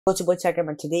What's your boy Checker,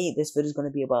 and today this video is going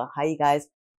to be about how you guys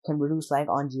can reduce lag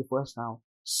on GeForce Now.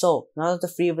 So now that the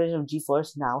free version of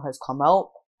GeForce Now has come out,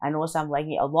 I noticed I'm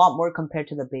lagging a lot more compared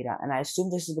to the beta, and I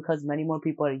assume this is because many more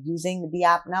people are using the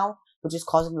app now, which is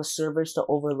causing the servers to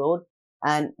overload,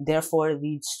 and therefore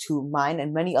leads to mine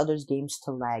and many others games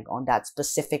to lag on that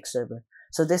specific server.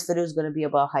 So this video is going to be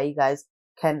about how you guys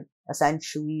can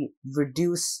essentially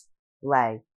reduce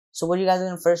lag. So what you guys are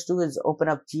going to first do is open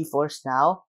up GeForce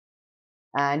Now,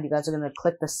 and you guys are going to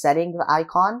click the settings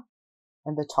icon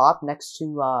in the top next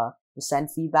to the send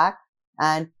feedback,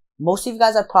 and most of you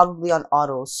guys are probably on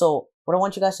auto. So what I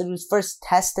want you guys to do is first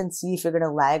test and see if you're going to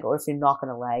lag or if you're not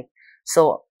going to lag.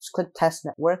 So just click test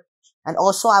network, and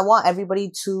also I want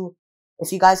everybody to,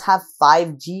 if you guys have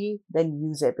 5G, then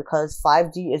use it, because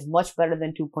 5G is much better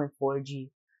than 2.4G,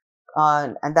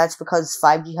 and that's because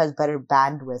 5G has better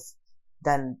bandwidth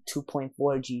than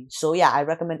 2.4G. So yeah, I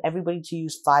recommend everybody to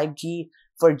use 5G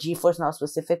for GeForce Now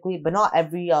specifically, but not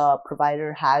every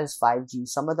provider has 5G.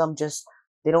 Some of them just,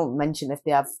 they don't mention if they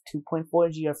have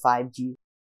 2.4G or 5G.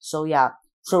 So yeah,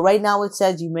 so right now it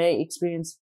says you may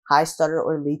experience high stutter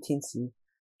or latency.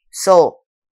 So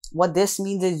what this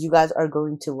means is you guys are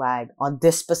going to lag on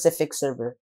this specific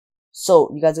server.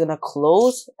 So you guys are gonna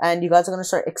close, and you guys are gonna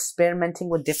start experimenting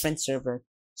with different servers.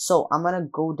 So I'm gonna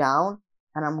go down,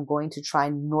 and I'm going to try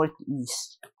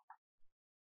northeast.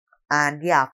 And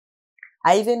yeah,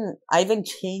 I even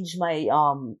changed my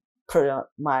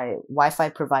my Wi-Fi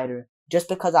provider just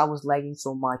because I was lagging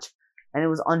so much, and it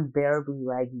was unbearably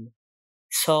laggy.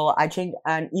 So I changed,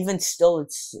 and even still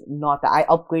it's not that. I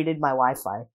upgraded my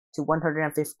Wi-Fi to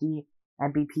 150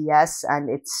 Mbps, and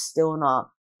it's still not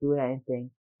doing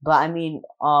anything. But I mean,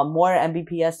 more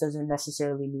Mbps doesn't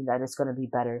necessarily mean that it's gonna be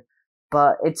better,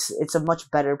 but it's a much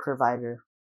better provider.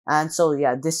 And so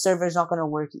yeah, this server is not gonna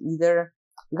work either.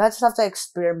 You guys just have to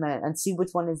experiment and see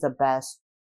which one is the best.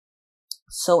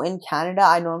 So in Canada,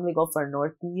 I normally go for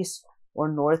northeast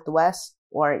or northwest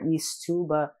or east too,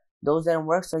 but those didn't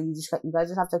work. So you guys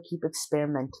just have to keep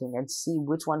experimenting and see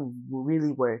which one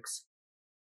really works.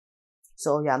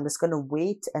 So yeah, I'm just gonna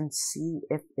wait and see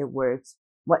if it works.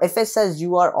 But if it says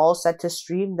you are all set to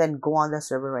stream, then go on the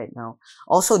server right now.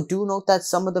 Also, do note that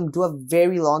some of them do have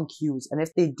very long queues, and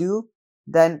if they do,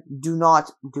 then do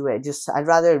not do it. I'd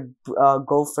rather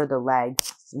go for the lag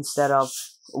instead of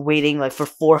waiting like for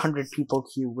 400 people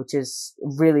queue, which is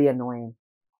really annoying.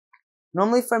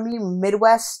 Normally for me,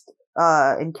 Midwest,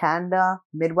 in Canada,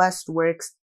 Midwest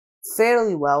works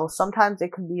fairly well. Sometimes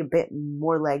it can be a bit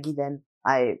more laggy than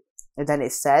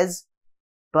it says,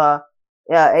 but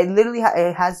yeah, it literally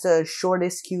it has the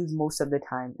shortest queues most of the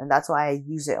time, and that's why I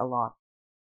use it a lot.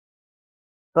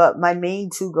 But my main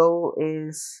to-go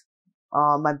is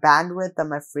my bandwidth and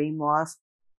my frame loss.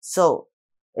 So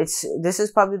this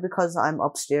is probably because I'm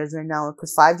upstairs right now,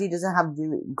 because 5G doesn't have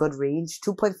really good range.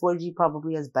 2.4G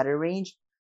probably has better range,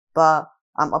 but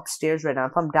I'm upstairs right now.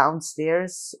 If I'm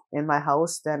downstairs in my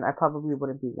house, then I probably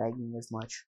wouldn't be lagging as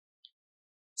much.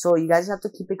 So you guys have to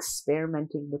keep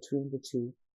experimenting between the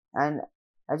two. And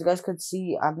as you guys could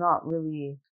see, I'm not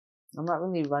really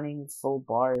running full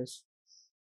bars.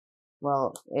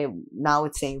 Well, now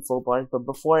it's saying full bars, but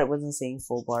before it wasn't saying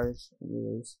full bars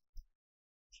anyways.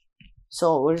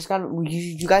 So we're just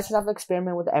you guys have to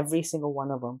experiment with every single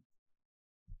one of them.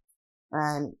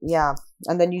 And yeah,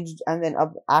 and then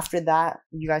after that,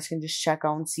 you guys can just check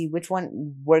out and see which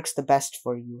one works the best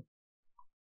for you.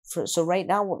 So right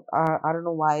now, I don't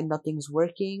know why nothing's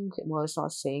working. Well, it's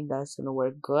not saying that it's gonna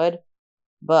work good,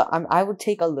 but I would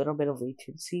take a little bit of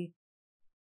latency,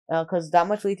 because that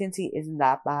much latency isn't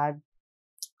that bad.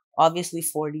 Obviously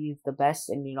 40 is the best,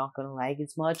 and you're not gonna lag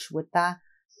as much with that,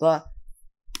 but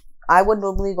I would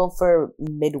normally go for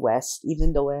Midwest,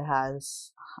 even though it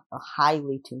has a high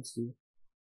latency.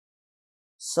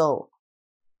 So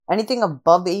anything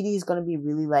above 80 is gonna be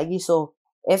really laggy. So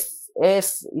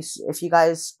if you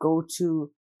guys go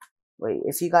to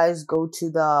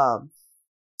the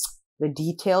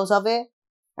details of it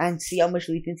and see how much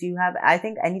latency you have, I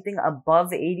think anything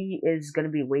above 80 is gonna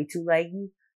be way too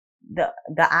laggy.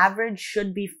 The average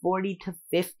should be 40 to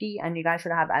 50, and you guys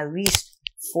should have at least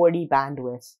 40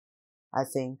 bandwidth, I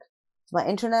think. My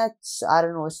internet, I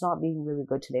don't know, it's not being really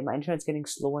good today. My internet's getting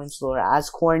slower and slower as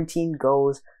quarantine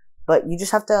goes, but you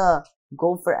just have to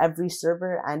go for every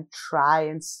server and try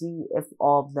and see if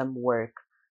all of them work.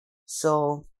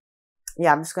 So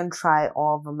yeah, I'm just gonna try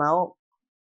all of them out.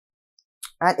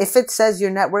 And if it says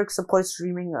your network supports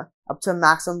streaming up to a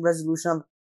maximum resolution of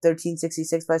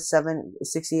 1366 by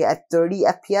 760 at 30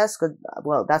 FPS,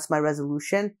 well, that's my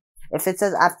resolution. If it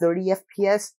says at 30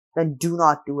 FPS, then do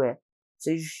not do it.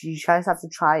 So you guys have to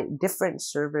try different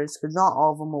servers, because not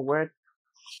all of them will work.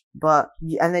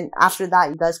 And then after that,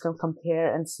 you guys can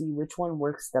compare and see which one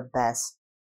works the best.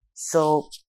 So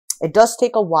it does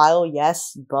take a while,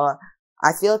 yes, but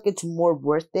I feel like it's more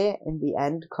worth it in the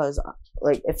end, because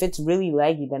like if it's really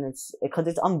laggy, then it's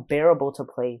unbearable to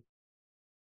play.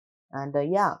 And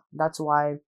yeah, that's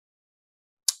why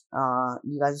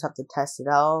you guys just have to test it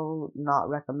out. Not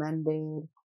recommended.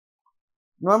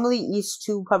 Normally East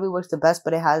 2 probably works the best,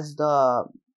 but it has the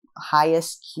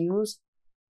highest queues,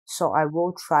 so I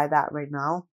will try that right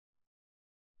now.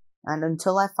 And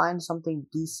until I find something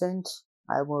decent,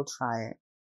 I will try it.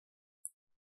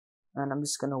 And I'm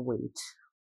just gonna wait.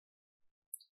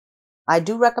 I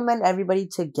do recommend everybody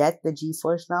to get the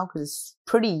GeForce Now, because it's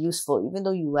pretty useful, even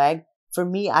though you lag. For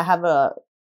me, I have a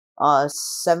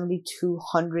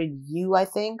 7200U, I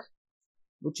think,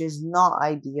 which is not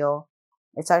ideal.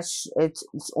 It's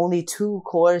only 2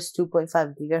 cores,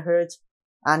 2.5 gigahertz,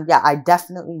 and yeah, I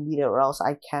definitely need it, or else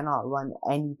I cannot run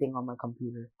anything on my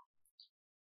computer.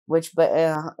 But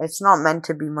it's not meant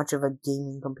to be much of a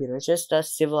gaming computer. It's just a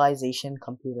civilization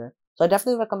computer. So I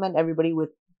definitely recommend everybody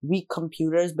with weak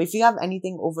computers. But if you have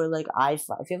anything over like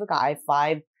i5, if you have like an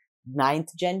i5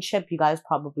 9th gen chip, you guys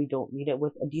probably don't need it.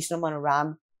 With a decent amount of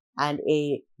RAM and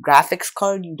a graphics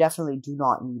card, you definitely do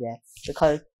not need it,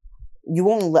 because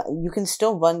you can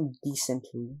still run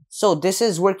decently. So this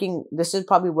is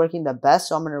probably working the best,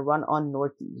 so I'm gonna run on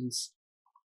Northeast.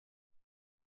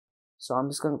 So I'm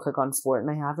just gonna click on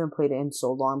Fortnite. I haven't played it in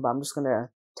so long, but I'm just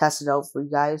gonna test it out for you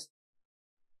guys.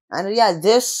 And yeah,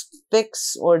 this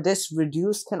fix or this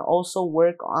reduce can also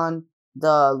work on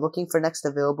the looking for next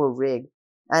available rig.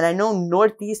 And I know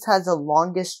Northeast has the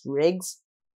longest rigs,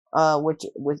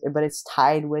 but it's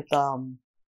tied with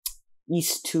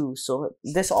East 2. So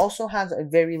this also has a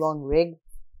very long rig.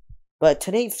 But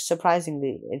today,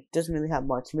 surprisingly, it doesn't really have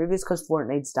much. Maybe it's because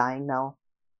Fortnite's dying now.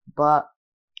 But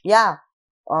yeah,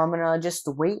 I'm gonna just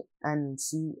wait and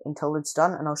see until it's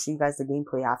done, and I'll show you guys the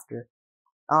gameplay after.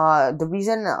 The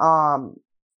reason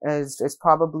is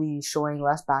probably showing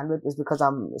less bandwidth is because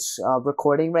I'm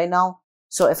recording right now.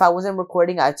 So if I wasn't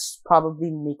recording, I'd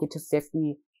probably make it to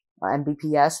 50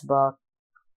 Mbps, but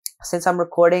since I'm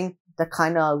recording, that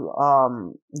kind of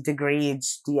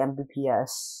degrades the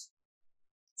Mbps.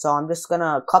 So I'm just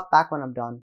gonna cut back when I'm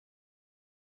done.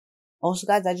 Also,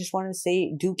 guys, I just want to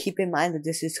say, do keep in mind that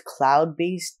this is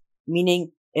cloud-based,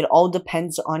 meaning it all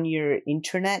depends on your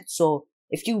internet. So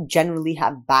if you generally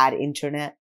have bad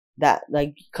internet,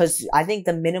 because I think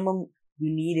the minimum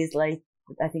you need is like,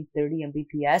 I think 30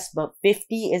 Mbps, but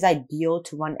 50 is ideal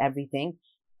to run everything.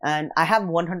 And I have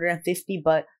 150,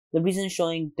 but the reason it's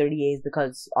showing 38 is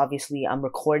because obviously I'm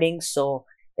recording, so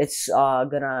it's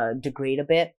gonna degrade a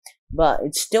bit. But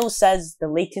it still says the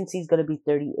latency is gonna be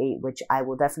 38, which I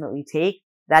will definitely take.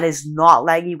 That is not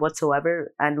laggy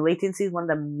whatsoever, and latency is one of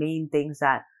the main things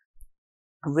that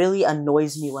really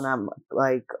annoys me when I'm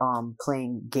like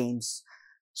playing games.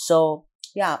 So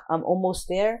yeah, I'm almost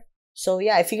there. So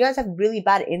yeah, if you guys have really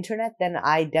bad internet, then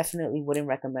I definitely wouldn't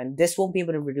recommend. This won't be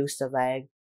able to reduce the lag.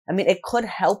 I mean, it could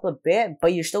help a bit,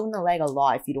 but you're still gonna lag a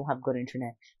lot if you don't have good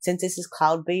internet. Since this is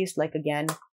cloud-based, like again,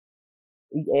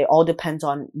 it all depends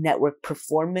on network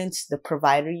performance, the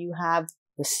provider you have,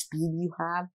 the speed you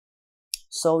have.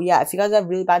 So yeah, if you guys have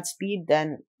really bad speed,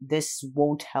 then this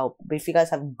won't help. But if you guys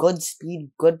have good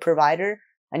speed, good provider,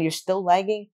 and you're still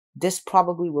lagging, this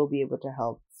probably will be able to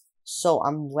help. So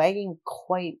I'm lagging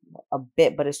quite a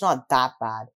bit, but it's not that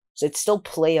bad. So it's still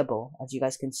playable, as you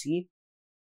guys can see.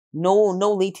 No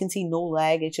latency, no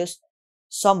lag. It's just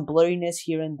some blurriness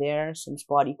here and there, some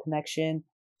spotty connection.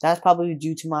 That's probably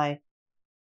due to my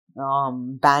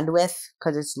bandwidth,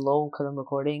 because it's low because I'm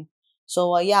recording.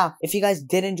 So yeah, if you guys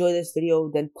did enjoy this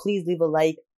video, then please leave a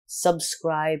like,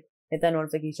 subscribe, hit that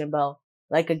notification bell.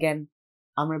 Like again,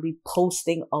 I'm gonna be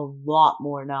posting a lot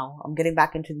more now. I'm getting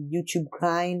back into the YouTube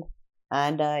grind,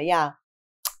 and yeah,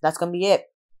 that's gonna be it.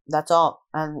 That's all.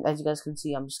 And as you guys can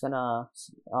see, I'm just gonna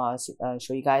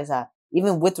show you guys that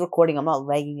even with recording, I'm not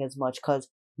lagging as much, because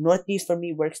Northeast for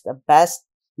me works the best.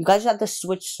 You guys have to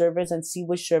switch servers and see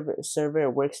which server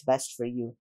works best for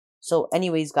you. So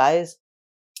anyways, guys,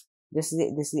 this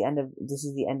is the end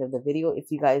of the video.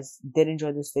 If you guys did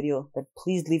enjoy this video, then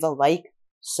please leave a like,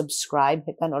 subscribe,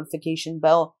 hit that notification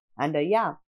bell, and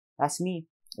yeah, that's me.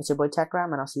 It's your boy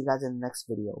TechRam, and I'll see you guys in the next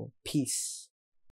video. Peace.